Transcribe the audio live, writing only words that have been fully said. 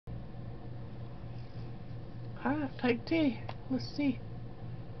Alright, take two. Let's see.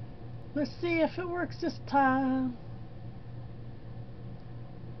 Let's see if it works this time.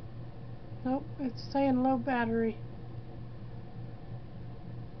 Nope, it's saying low battery.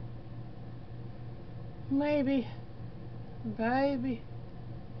 Maybe. Baby.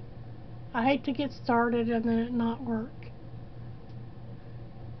 I hate to get started and then it not work.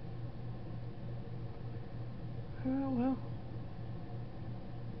 Oh well.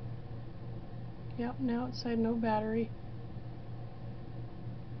 Yep, now it's saying no battery.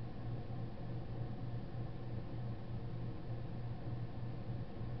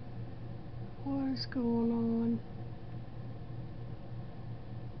 What is going on?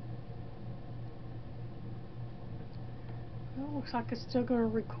 Well, it looks like it's still going to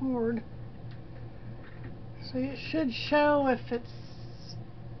record. So it should show if it's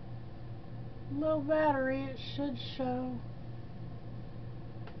low battery, it should show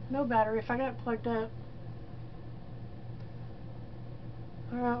no battery if I got it plugged up.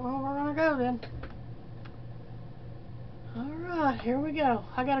 Alright, well, we're going to go then. Alright, here we go.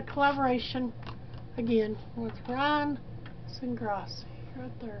 I got a collaboration again with Ryan Sangrassi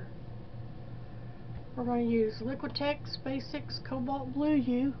right there. We're going to use Liquitex Basics Cobalt Blue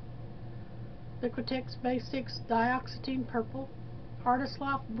U, Liquitex Basics Dioxazine Purple, Artist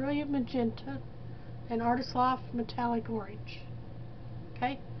Life Brilliant Magenta, and Artist Life Metallic Orange.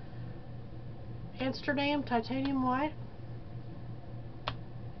 Okay? Amsterdam Titanium White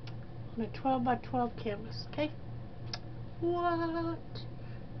on a 12 by 12 canvas. Okay? What?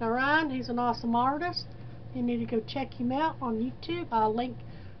 Now Ryan, he's an awesome artist. You need to go check him out on YouTube. I'll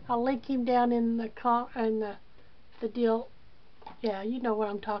link him down in the deal. Yeah, you know what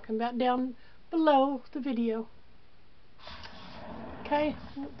I'm talking about, down below the video. Okay,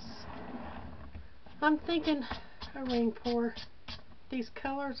 I'm thinking a ring pour. These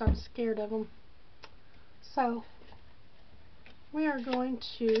colors, I'm scared of them. So we are going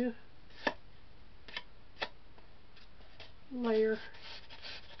to layer.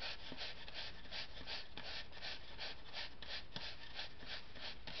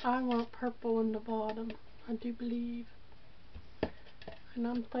 I want purple in the bottom, I do believe. And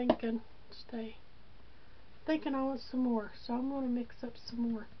I'm thinking, I want some more, so I'm going to mix up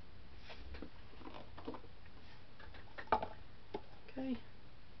some more. Okay,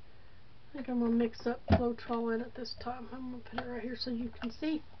 I think I'm going to mix up Blowdryer in it this time. I'm going to put it right here so you can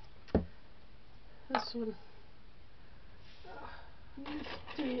see. This one.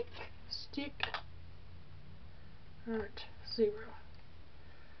 Stick. Alright, 0.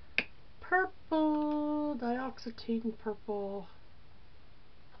 Purple, Dioxazine Purple.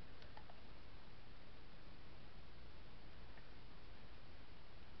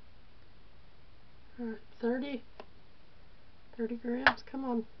 Alright, 30 grams, come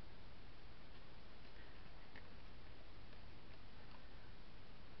on.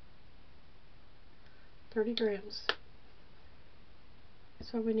 $30.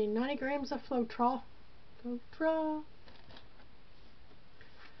 So we need 90 grams of Blowdryer.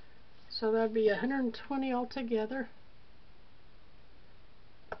 So that'd be 120 altogether.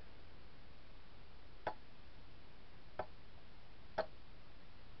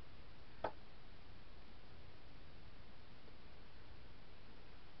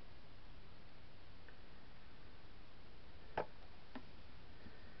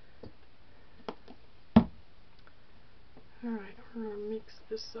 Alright, we're going to mix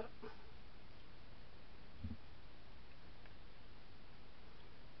this up.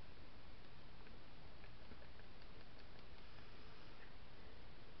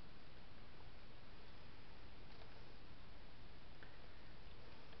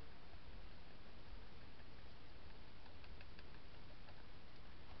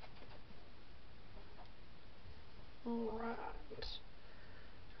 Alright.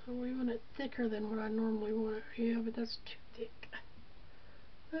 So we want it thicker than what I normally want it. Yeah, but that's too thick.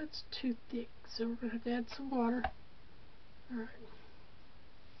 That's too thick. So we're going to have to add some water. Alright.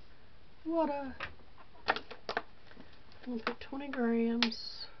 Water. I'm going to put 20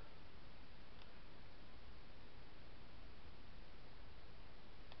 grams.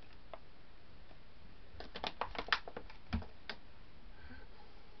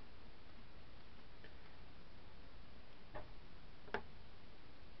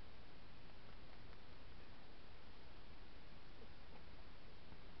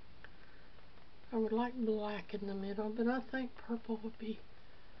 I would like black in the middle, but I think purple would be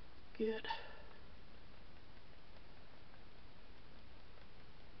good.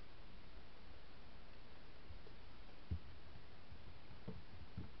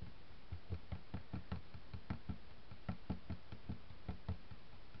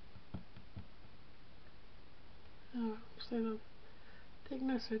 See the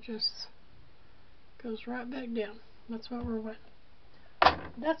thickness, it just goes right back down. That's what we're wanting.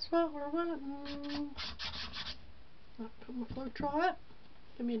 That's what we're wanting. I'll put my Blowdryer up.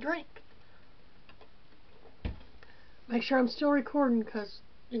 Give me a drink. Make sure I'm still recording because,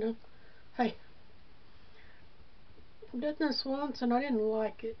 you know, hey, I did this once and I didn't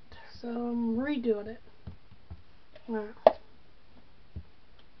like it, so I'm redoing it. Alright.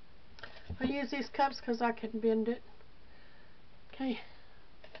 I use these cups because I can bend it. Okay.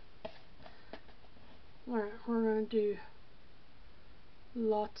 Alright, we're going to do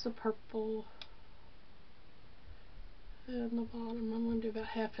lots of purple in the bottom. I'm going to do about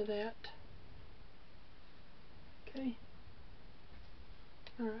half of that. Okay.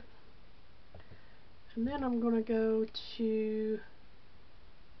 Alright. And then I'm going to go to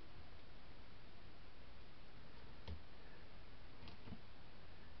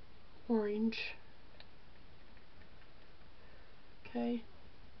orange. Okay.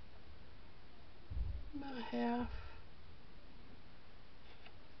 About half.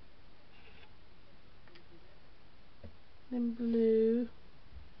 Then blue.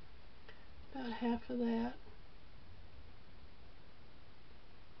 About half of that.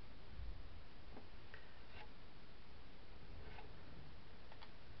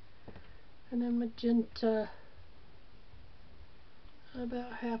 And then magenta.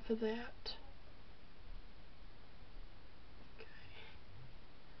 About half of that. Okay.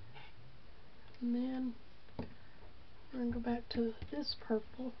 And then we're going to go back to this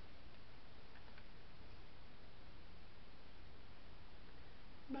purple.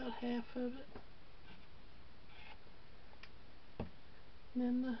 About half of it. And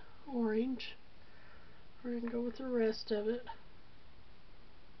then the orange. We're going to go with the rest of it.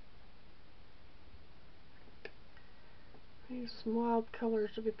 These some wild colors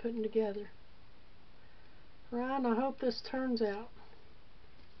to be putting together. Ryan, I hope this turns out.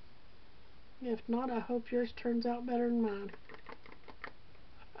 If not, I hope yours turns out better than mine.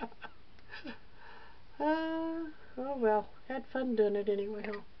 Oh well, had fun doing it anyway,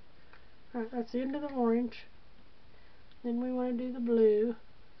 huh? Alright, that's the end of the orange. Then we want to do the blue.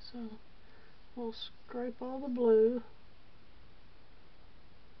 So we'll scrape all the blue.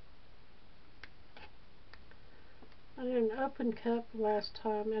 I did an open cup last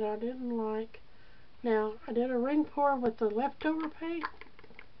time and I didn't like. Now, I did a ring pour with the leftover paint.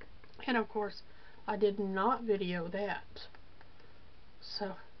 And of course, I did not video that.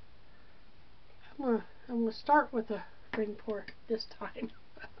 So, I'm gonna start with a ring pour this time.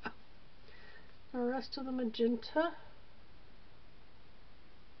 The rest of the magenta.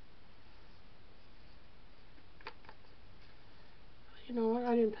 You know what?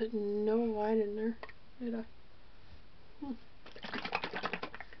 I didn't put no white in there, did I?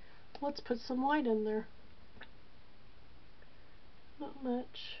 Let's put some white in there. Not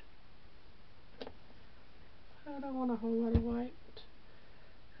much. I don't want a whole lot of white.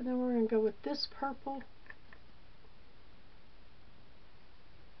 And then we're going to go with this purple.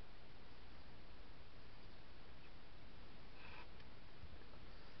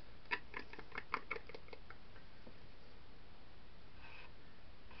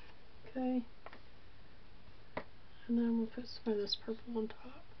 Okay. And then we'll put some of this purple on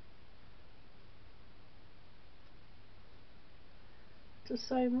top. It's the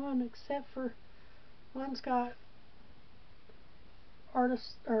same one, except for one's got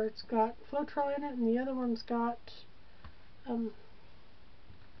artist, or it's got Blowdryer in it, and the other one's got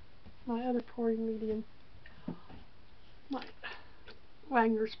my other pouring medium, my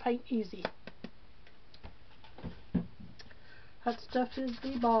Wagner's Paint Easy. That stuff is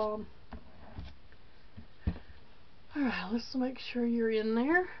the bomb. Alright, let's make sure you're in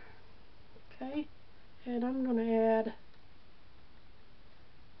there. Okay, and I'm going to add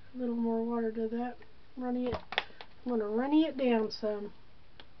a little more water to that. I'm going to runny it down some.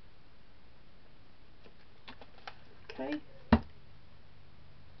 Okay.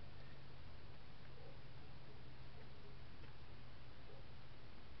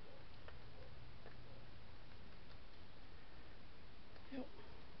 Yep.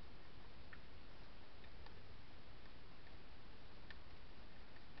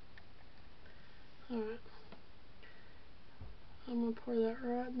 Alright. I'm going to pour that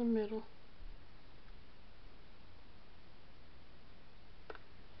right in the middle.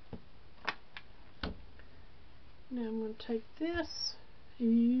 Now I'm going to take this.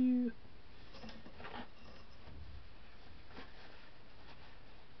 And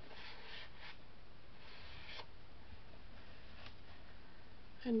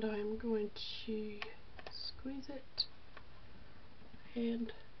I'm going to squeeze it,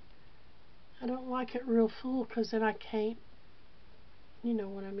 and I don't like it real full because then I can't, you know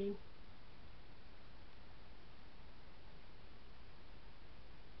what I mean.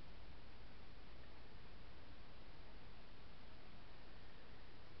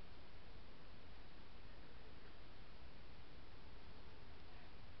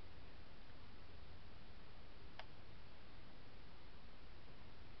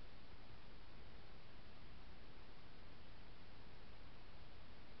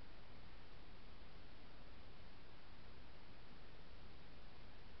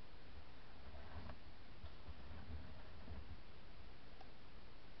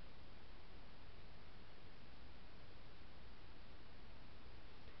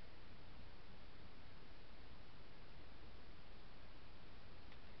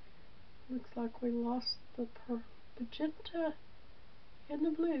 Looks like we lost the magenta and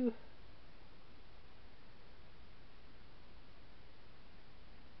the blue.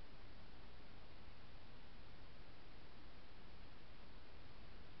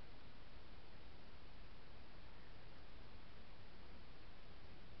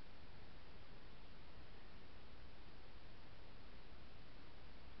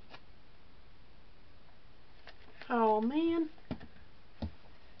 Oh man, did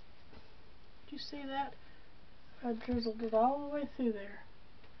you see that? I drizzled it all the way through there.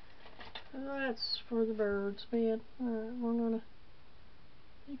 That's for the birds, man. Alright, we're gonna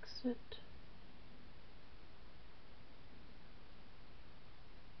fix it.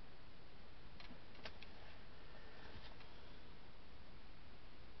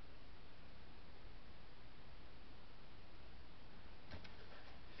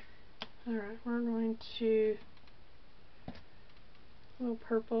 Alright, we're going to a little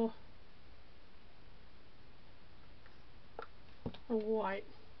purple, a white,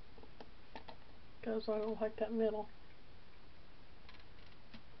 because I don't like that middle.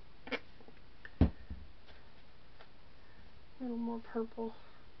 A little more purple.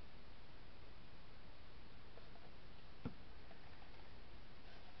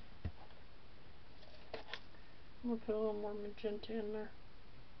 I'm going to put a little more magenta in there.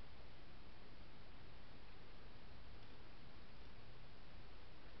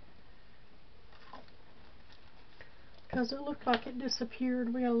 Because it looked like it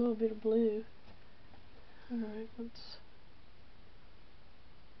disappeared. We got a little bit of blue. Alright, let's...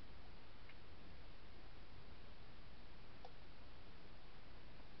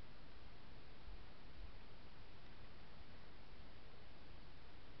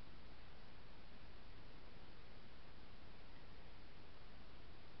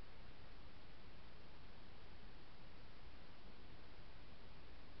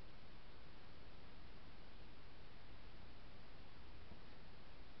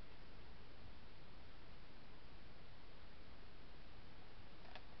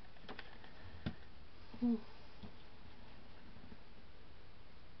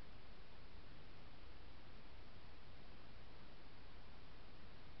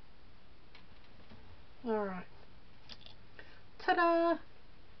 Alright. Ta-da!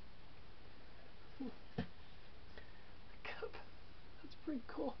 Cup. That's pretty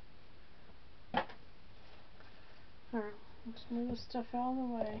cool. Alright, let's move this stuff out of the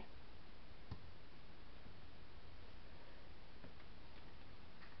way.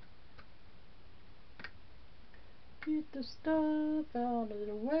 Get the stuff out of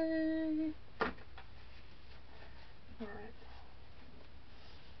the way. Alright.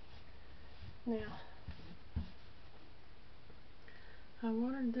 Now, I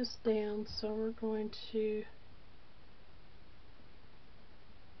watered this down, so we're going to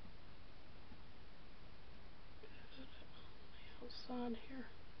put it on the outside here.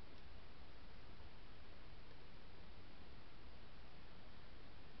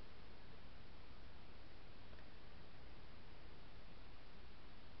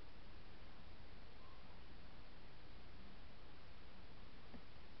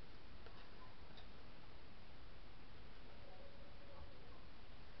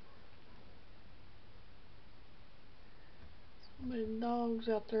 So many dogs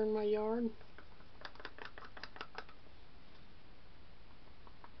out there in my yard.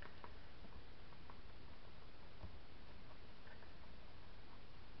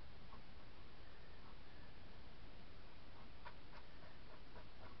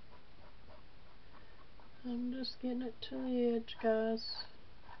 I'm just getting it to the edge, guys.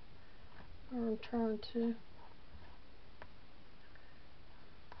 Or I'm trying to.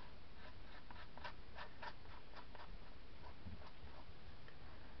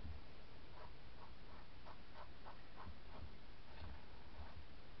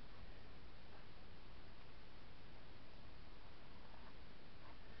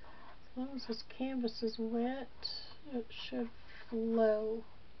 As long as this canvas is wet, it should flow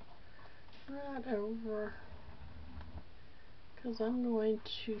right over, because I'm going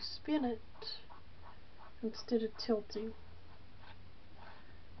to spin it instead of tilting.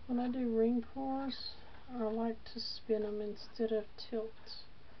 When I do ring pours, I like to spin them instead of tilt.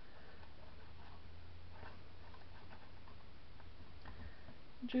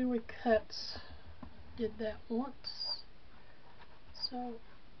 Julie Cuts did that once, so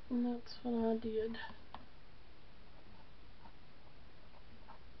that's what I did.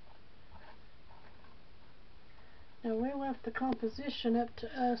 Now we left the composition up to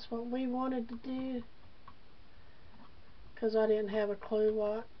us, what we wanted to do, because I didn't have a clue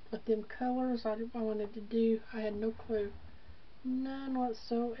what with them colors I wanted to do. I had no clue, none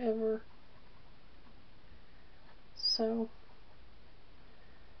whatsoever. So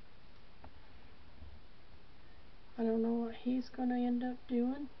I don't know what he's going to end up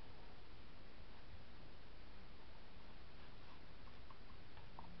doing.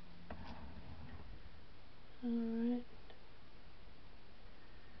 Alright.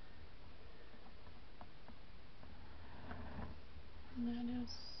 That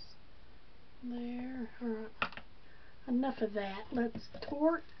is there. Alright. Enough of that. Let's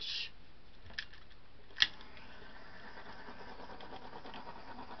torch.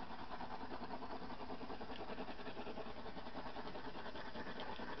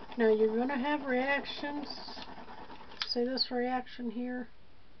 Now you're going to have reactions. See this reaction here?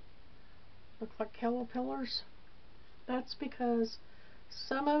 Looks like caterpillars. That's because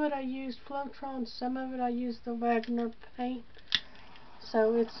some of it I used Floetron, some of it I used the Wagner paint.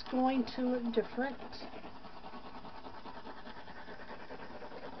 So it's going to look different.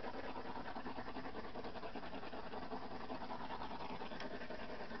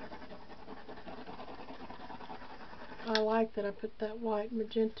 I like that I put that white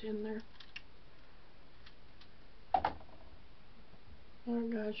magenta in there. Alright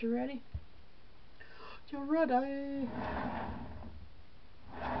guys, you ready? You're ready!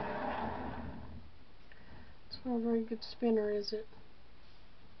 It's not a very good spinner, is it?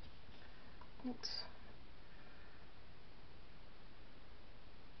 I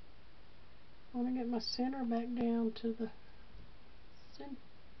want to get my center back down to the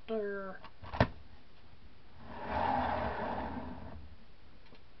center.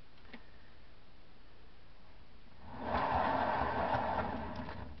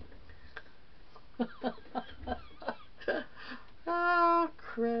 Oh,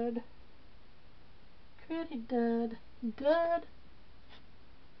 crud. Cruddy dud. Dud.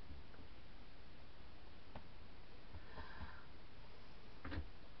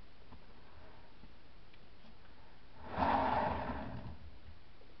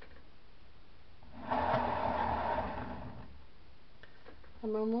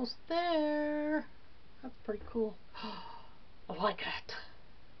 I'm almost there. That's pretty cool. I like it.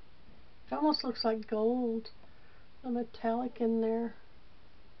 It almost looks like gold. The metallic in there.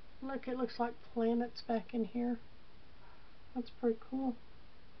 Look, it looks like planets back in here. That's pretty cool.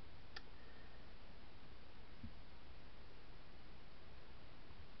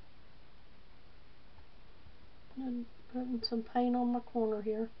 And putting some paint on my corner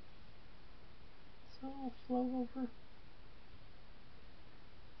here. So it'll flow over.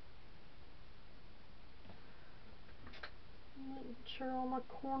 Making sure all my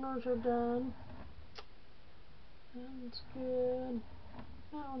corners are done. That one's good.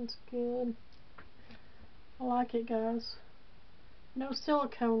 That one's good. I like it, guys. No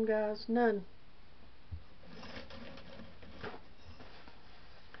silicone, guys. None.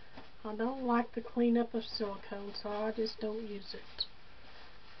 I don't like the cleanup of silicone, so I just don't use it.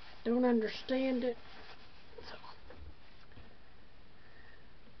 Don't understand it. So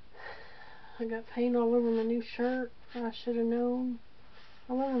I got paint all over my new shirt. I should have known.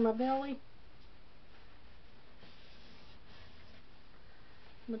 All over my belly.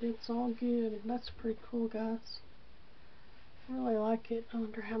 But it's all good. That's pretty cool, guys. I really like it. I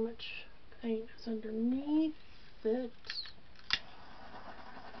wonder how much paint is underneath it.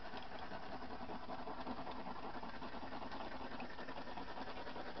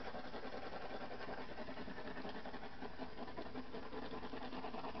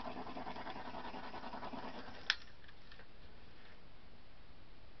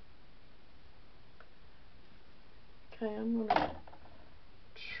 Okay, I'm going to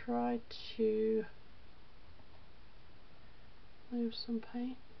try to move some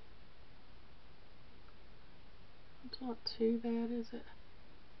paint. It's not too bad, is it?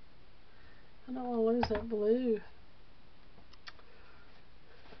 I don't want to lose that blue.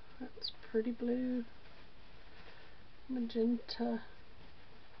 That's pretty blue. Magenta.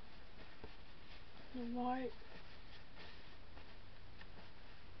 white.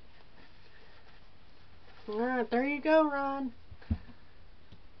 Alright, there you go, Ron.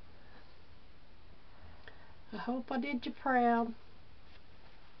 I hope I did you proud.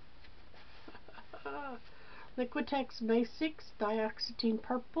 Liquitex Basics, Dioxazine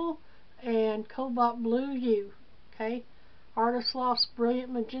Purple, and Cobalt Blue U. Okay? Artist Lost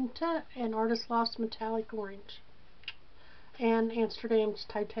Brilliant Magenta, and Artist Lost Metallic Orange. And Amsterdam's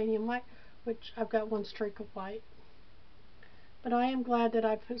Titanium White, which I've got one streak of white. But I am glad that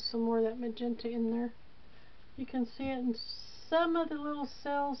I put some more of that magenta in there. You can see it in some of the little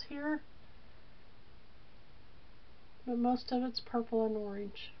cells here, but most of it's purple and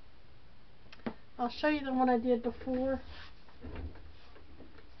orange. I'll show you the one I did before.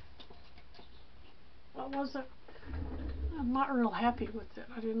 I'm not real happy with it.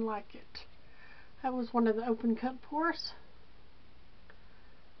 I didn't like it. That was one of the open cut pours.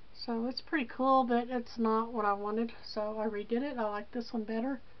 So it's pretty cool, but it's not what I wanted. So I redid it. I like this one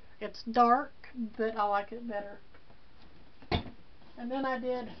better. It's dark, but I like it better. And then I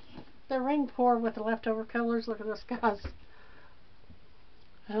did the ring pour with the leftover colors. Look at this, guys.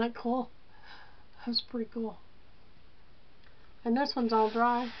 Isn't that cool? That's pretty cool. And this one's all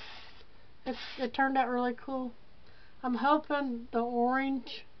dry. It turned out really cool. I'm hoping the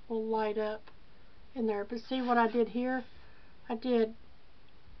orange will light up in there. But see what I did here? I did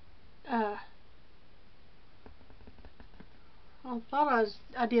I thought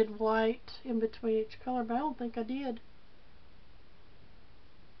I did white in between each color, but I don't think I did.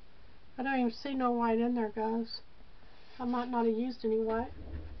 I don't even see no white in there, guys. I might not have used any white.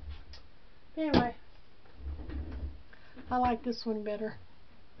 Anyway, I like this one better.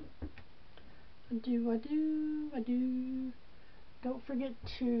 I do. Don't forget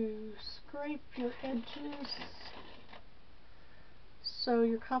to scrape your edges so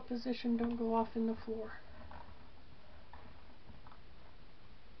your composition don't go off in the floor.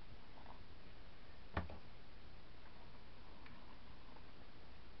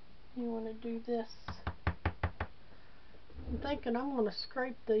 You want to do this. I'm thinking I'm going to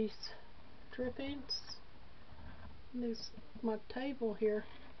scrape these drippings, my table here,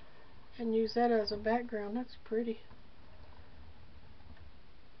 and use that as a background. That's pretty.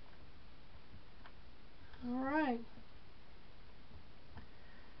 Alright.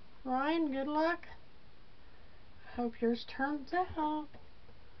 Ryan, good luck. I hope yours turns out.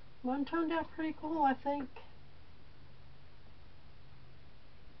 One turned out pretty cool, I think.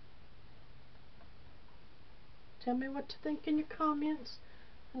 Tell me what to think in your comments.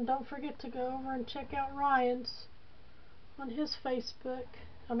 And don't forget to go over and check out Ryan's on his Facebook.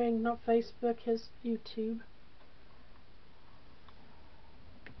 I mean, not Facebook, his YouTube.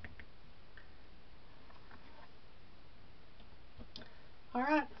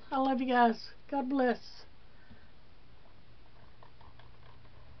 Alright, I love you guys. God bless.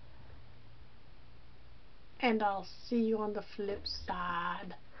 And I'll see you on the flip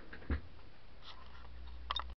side.